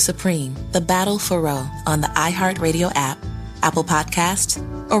 Listen to Supreme, The Battle for Roe on the iHeartRadio app, Apple Podcasts,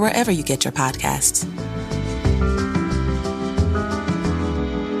 or wherever you get your podcasts.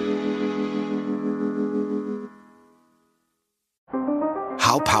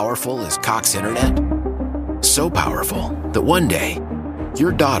 How powerful is Cox Internet? So powerful that one day,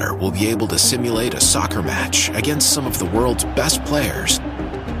 your daughter will be able to simulate a soccer match against some of the world's best players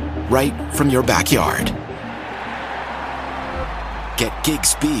right from your backyard. Get gig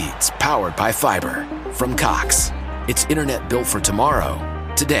speeds powered by fiber from Cox. It's internet built for tomorrow,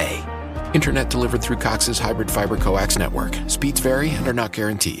 today. Internet delivered through Cox's hybrid fiber coax network. Speeds vary and are not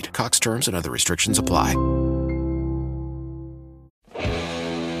guaranteed. Cox terms and other restrictions apply.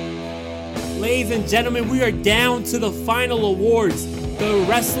 Ladies and gentlemen, we are down to the final awards. The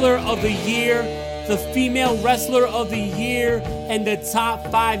Wrestler of the Year, the Female Wrestler of the Year, and the top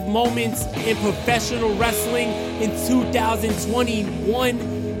 5 moments in professional wrestling in 2021.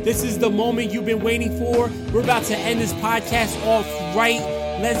 This is the moment you've been waiting for. We're about to end this podcast off right.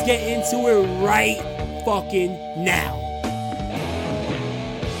 Let's get into it right fucking now.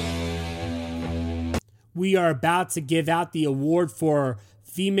 We are about to give out the award for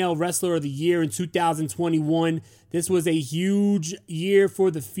Female Wrestler of the Year in 2021. This was a huge year for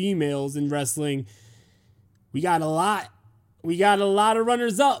the females in wrestling. We got a lot of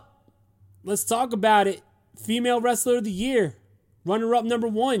runners up. Let's talk about it. Female Wrestler of the Year. Runner-up number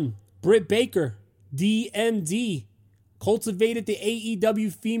 1, Britt Baker, DMD. Cultivated the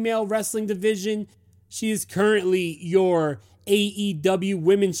AEW female wrestling division. She is currently your AEW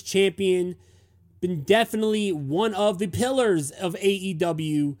Women's Champion. Been definitely one of the pillars of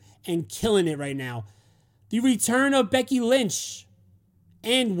AEW and killing it right now. The return of Becky Lynch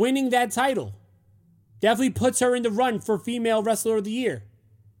and winning that title definitely puts her in the run for Female Wrestler of the Year.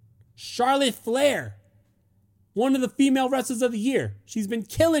 Charlotte Flair, one of the female wrestlers of the year. She's been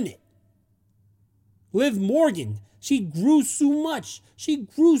killing it. Liv Morgan, she grew so much. She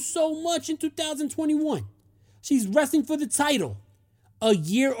grew so much in 2021. She's wrestling for the title. A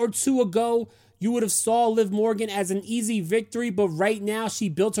year or two ago, you would have saw Liv Morgan as an easy victory, but right now she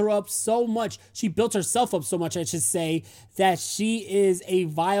built her up so much. She built herself up so much, I should say, that she is a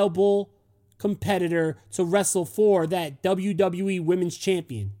viable competitor to wrestle for that WWE Women's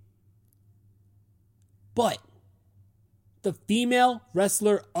Champion. But the Female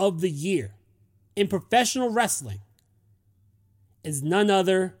Wrestler of the Year in professional wrestling is none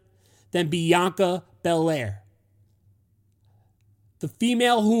other than Bianca Belair. The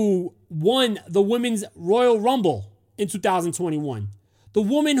female who won the Women's Royal Rumble in 2021. The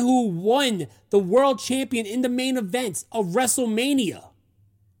woman who won the World Champion in the main event of WrestleMania.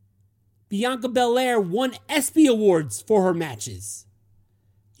 Bianca Belair won ESPY Awards for her matches.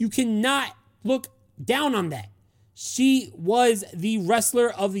 You cannot look down on that. She was the Wrestler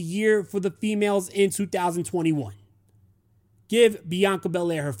of the Year for the females in 2021. Give Bianca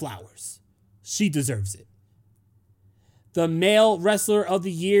Belair her flowers. She deserves it. the male wrestler of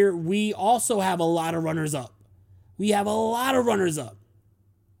the year, we also have a lot of runners-up.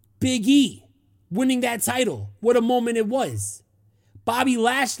 Big E winning that title. What a moment it was. Bobby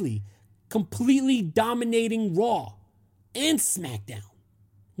Lashley completely dominating Raw and SmackDown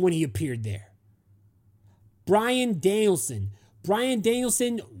when he appeared there. Bryan Danielson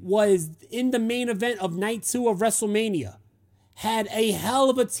was in the main event of Night 2 of WrestleMania. Had a hell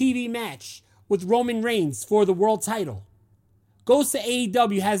of a TV match with Roman Reigns for the world title. Goes to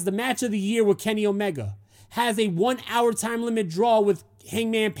AEW, has the match of the year with Kenny Omega. Has a 1-hour time limit draw with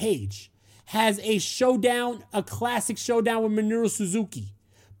Hangman Page. Has a classic showdown with Minoru Suzuki.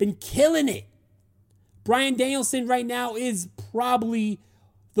 Been killing it. Bryan Danielson right now is probably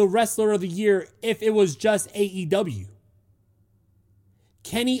the wrestler of the year if it was just AEW.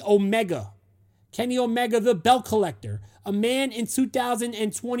 Kenny Omega, the belt collector, a man in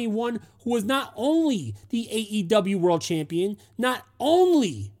 2021 who was not only the AEW World Champion, not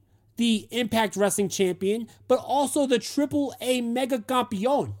only the Impact Wrestling Champion, but also the AAA Mega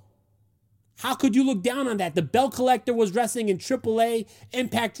Campeón. How could you look down on that? The belt collector was wrestling in AAA,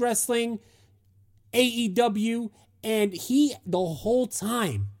 Impact Wrestling, AEW, and he, the whole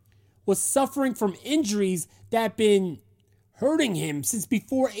time, was suffering from injuries that have been hurting him since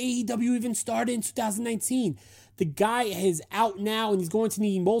before AEW even started in 2019. The guy is out now and he's going to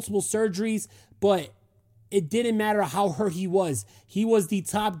need multiple surgeries, but it didn't matter how hurt he was. He was the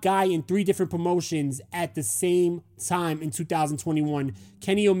top guy in 3 different promotions at the same time in 2021.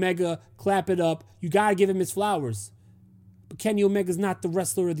 Kenny Omega, clap it up. You got to give him his flowers. But Kenny Omega's not the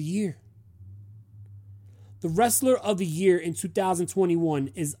wrestler of the year. The wrestler of the year in 2021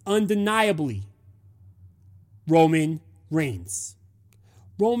 is undeniably Roman Reigns.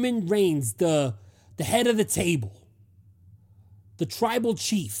 Roman Reigns, the head of the table, the tribal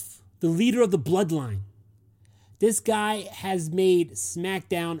chief, the leader of the bloodline. This guy has made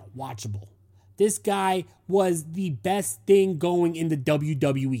SmackDown watchable. This guy was the best thing going in the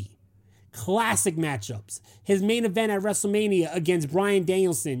WWE. Classic matchups. His main event at WrestleMania against Bryan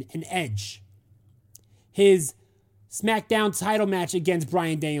Danielson and Edge. His SmackDown title match against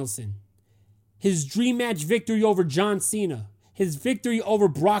Bryan Danielson. His dream match victory over John Cena. His victory over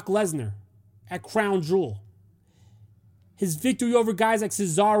Brock Lesnar at Crown Jewel. His victory over guys like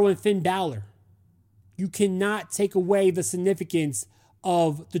Cesaro and Finn Balor. You cannot take away the significance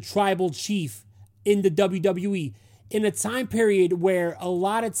of the tribal chief in the WWE. In a time period where a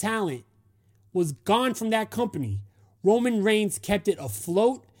lot of talent was gone from that company, Roman Reigns kept it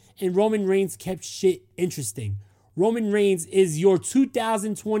afloat and Roman Reigns kept shit interesting. Roman Reigns is your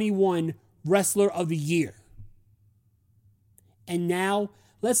 2021 Wrestler of the Year. And now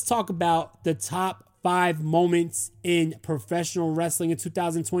let's talk about the top 5 moments in professional wrestling in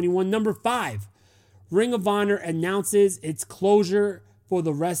 2021. Number 5, Ring of Honor announces its closure for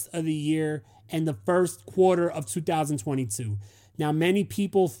the rest of the year and the first quarter of 2022. Now, many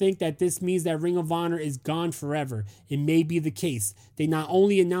people think that this means that Ring of Honor is gone forever. It may be the case. They not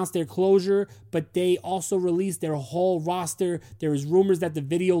only announced their closure, but they also released their whole roster. There is rumors that the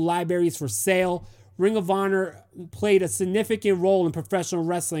video library is for sale. Ring of Honor played a significant role in professional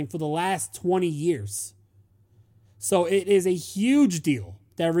wrestling for the last 20 years. So it is a huge deal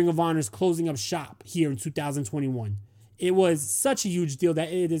that Ring of Honor is closing up shop here in 2021. It was such a huge deal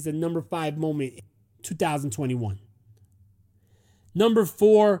that it is a number 5 moment in 2021. Number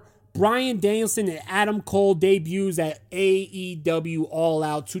 4, Bryan Danielson and Adam Cole debuts at AEW All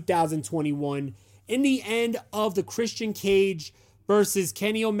Out 2021. In the end of the Christian Cage versus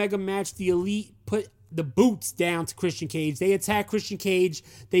Kenny Omega match, the Elite put the boots down to Christian Cage. They attack Christian Cage.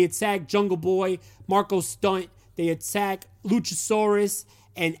 They attack Jungle Boy, Marco Stunt. They attack Luchasaurus.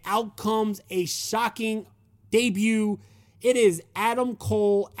 And out comes a shocking debut. It is Adam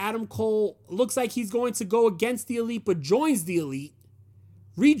Cole. Adam Cole looks like he's going to go against the Elite, but joins the Elite.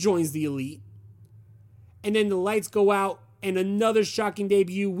 Rejoins the Elite. And then the lights go out. And another shocking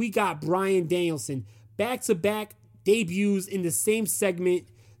debut. We got Bryan Danielson. Back-to-back debuts in the same segment.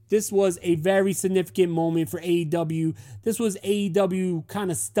 This was a very significant moment for AEW. This was AEW kind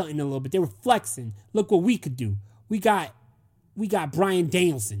of stunting a little bit. They were flexing. Look what we could do. We got Bryan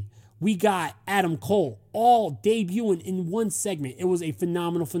Danielson. We got Adam Cole all debuting in one segment. It was a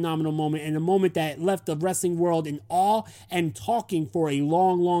phenomenal moment, and a moment that left the wrestling world in awe and talking for a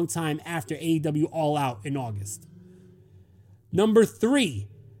long time after AEW All Out in August. Number 3,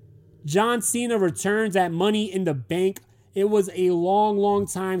 John Cena returns at Money in the Bank. It was a long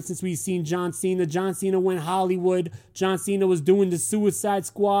time since we've seen John Cena. John Cena went Hollywood. John Cena was doing the Suicide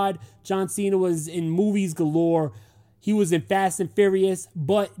Squad. John Cena was in movies galore. He was in Fast and Furious,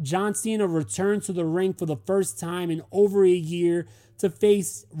 but John Cena returned to the ring for the first time in over a year to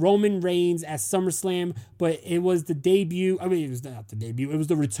face Roman Reigns at SummerSlam, but it was the debut. I mean, it was not the debut. It was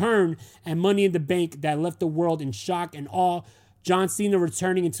the return at Money in the Bank that left the world in shock and awe. John Cena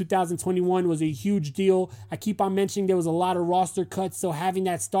returning in 2021 was a huge deal. I keep on mentioning there was a lot of roster cuts, so having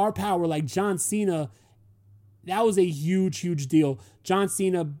that star power like John Cena, that was a huge, huge deal. John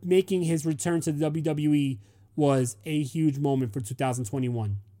Cena making his return to the WWE was a huge moment for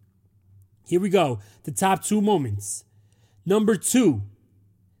 2021. Here we go. The top 2 moments. Number 2,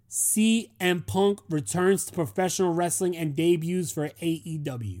 CM Punk returns to professional wrestling and debuts for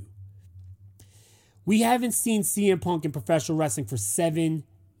AEW. We haven't seen CM Punk in professional wrestling for 7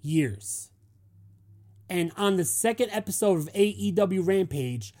 years. And on the second episode of AEW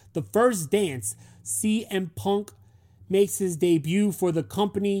Rampage, The First Dance, CM Punk makes his debut for the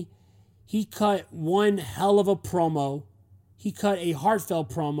company. He cut one hell of a promo. He cut a heartfelt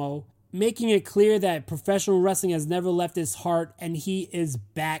promo, making it clear that professional wrestling has never left his heart and he is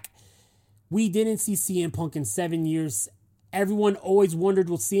back. We didn't see CM Punk in 7 years. Everyone always wondered,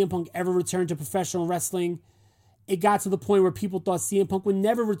 will CM Punk ever return to professional wrestling? It got to the point where people thought CM Punk would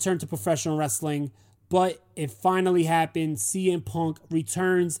never return to professional wrestling, but it finally happened. CM Punk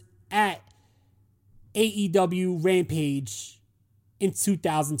returns at AEW Rampage in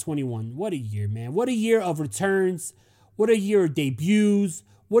 2021. What a year, man. What a year of returns. What a year of debuts.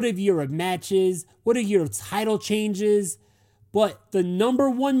 What a year of matches. What a year of title changes. But the number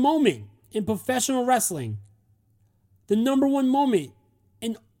one moment in professional wrestling, the number one moment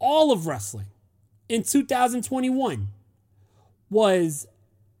in all of wrestling in 2021 was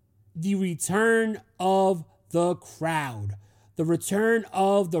the return of the crowd. The return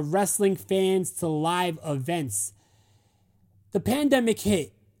of the wrestling fans to live events. The pandemic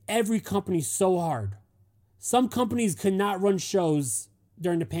hit every company so hard. Some companies could not run shows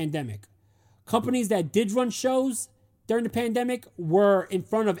during the pandemic. Companies that did run shows during the pandemic were in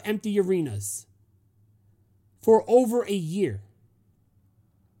front of empty arenas for over a year.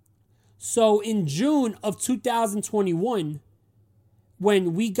 So in June of 2021,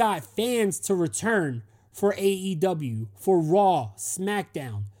 when we got fans to return for AEW, for Raw,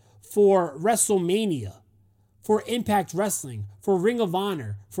 SmackDown, for WrestleMania, for Impact Wrestling, for Ring of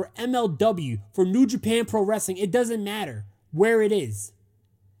Honor, for MLW, for New Japan Pro Wrestling, it doesn't matter where it is.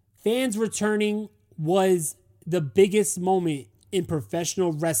 Fans returning was the biggest moment in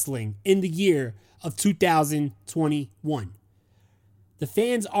professional wrestling in the year of 2021. The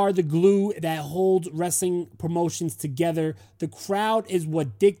fans are the glue that holds wrestling promotions together. The crowd is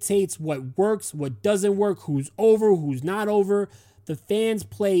what dictates what works, what doesn't work, who's over, who's not over. The fans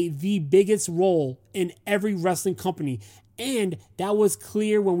play the biggest role in every wrestling company. And that was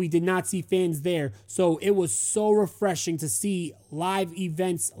clear when we did not see fans there. So it was so refreshing to see live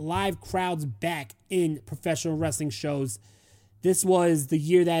events, live crowds back in professional wrestling shows. This was the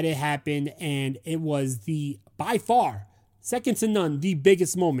year that it happened, and it was the, by far, second to none, the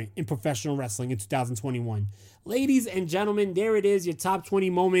biggest moment in professional wrestling in 2021. Ladies and gentlemen, there it is, your top 20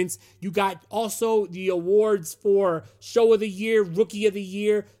 moments. You got also the awards for Show of the Year, Rookie of the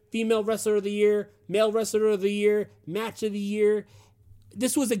Year, Female Wrestler of the Year, Male Wrestler of the Year, Match of the Year.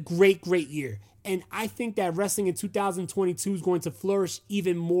 This was a great, great year. And I think that wrestling in 2022 is going to flourish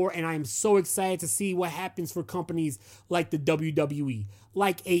even more. And I am so excited to see what happens for companies like the WWE,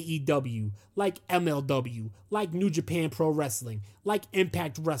 like AEW, like MLW, like New Japan Pro Wrestling, like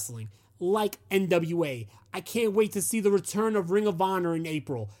Impact Wrestling, like NWA. I can't wait to see the return of Ring of Honor in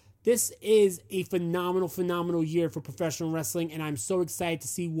April. This is a phenomenal, phenomenal year for professional wrestling. And I'm so excited to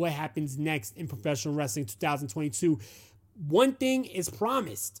see what happens next in professional wrestling 2022. One thing is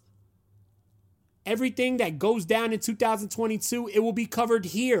promised. Everything that goes down in 2022, it will be covered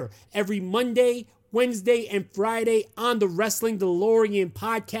here every Monday, Wednesday, and Friday on the Wrestling DeLorean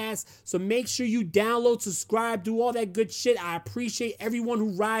podcast. So make sure you download, subscribe, do all that good shit. I appreciate everyone who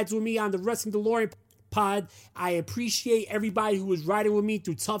rides with me on the Wrestling DeLorean pod. I appreciate everybody who was riding with me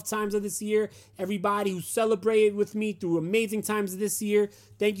through tough times of this year. Everybody who celebrated with me through amazing times of this year.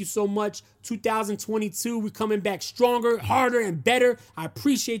 Thank you so much. 2022, we're coming back stronger, harder, and better. I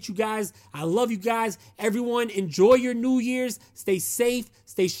appreciate you guys. I love you guys. Everyone, enjoy your New Year's. Stay safe,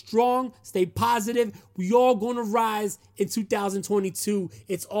 stay strong, stay positive. We all gonna rise in 2022.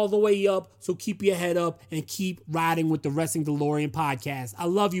 It's all the way up, so keep your head up and keep riding with the Wrestling DeLorean podcast. I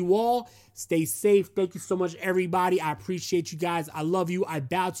love you all. Stay safe. Thank you so much, everybody. I appreciate you guys. I love you. I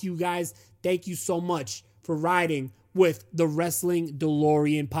bow to you guys. Thank you so much for riding with the Wrestling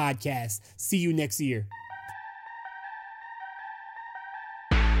DeLorean podcast. See you next year.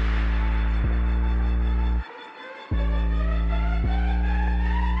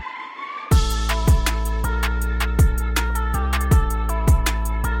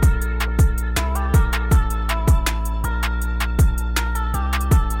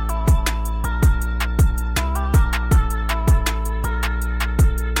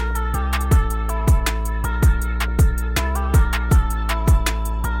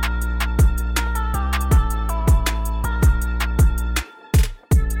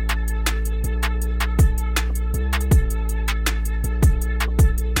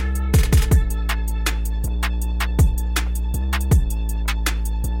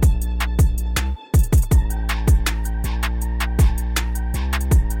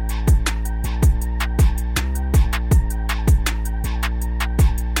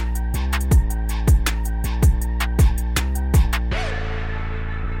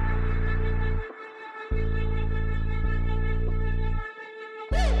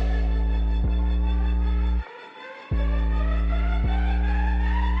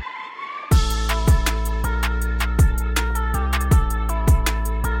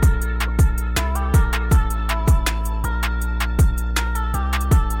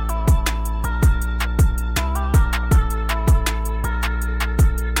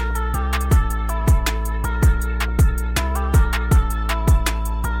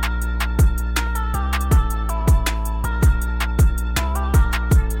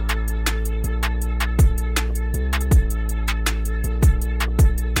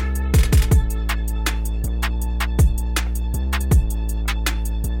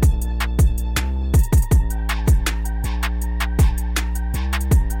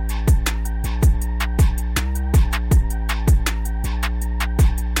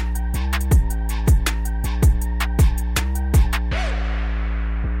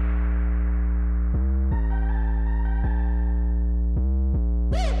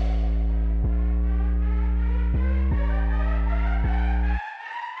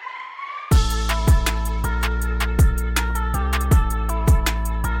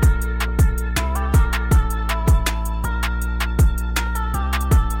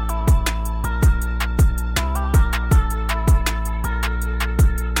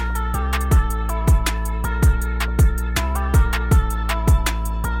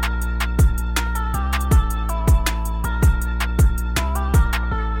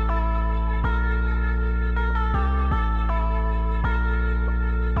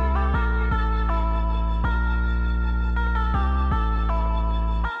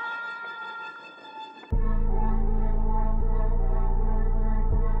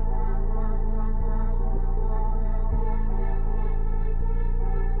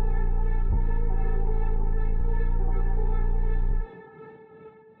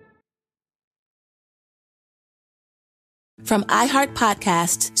 From iHeart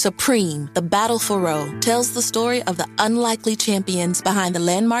Podcasts, Supreme, The Battle for Roe, tells the story of the unlikely champions behind the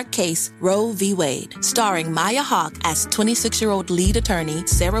landmark case Roe v. Wade, starring Maya Hawke as 26-year-old lead attorney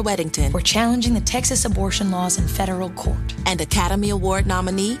Sarah Weddington. We're challenging the Texas abortion laws in federal court. And Academy Award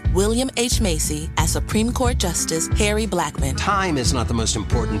nominee William H. Macy as Supreme Court Justice Harry Blackmun. Time is not the most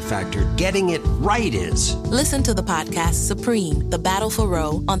important factor. Getting it right is. Listen to the podcast Supreme, The Battle for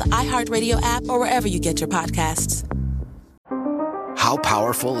Roe on the iHeartRadio app or wherever you get your podcasts. How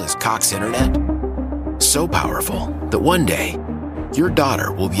powerful is Cox Internet? So powerful that one day, your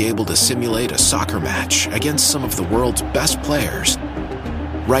daughter will be able to simulate a soccer match against some of the world's best players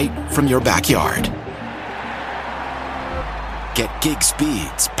right from your backyard. Get gig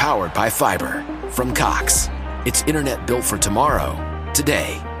speeds powered by fiber from Cox. It's internet built for tomorrow,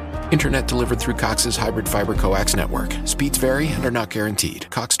 today. Internet delivered through Cox's hybrid fiber coax network. Speeds vary and are not guaranteed.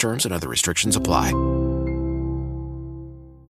 Cox terms and other restrictions apply.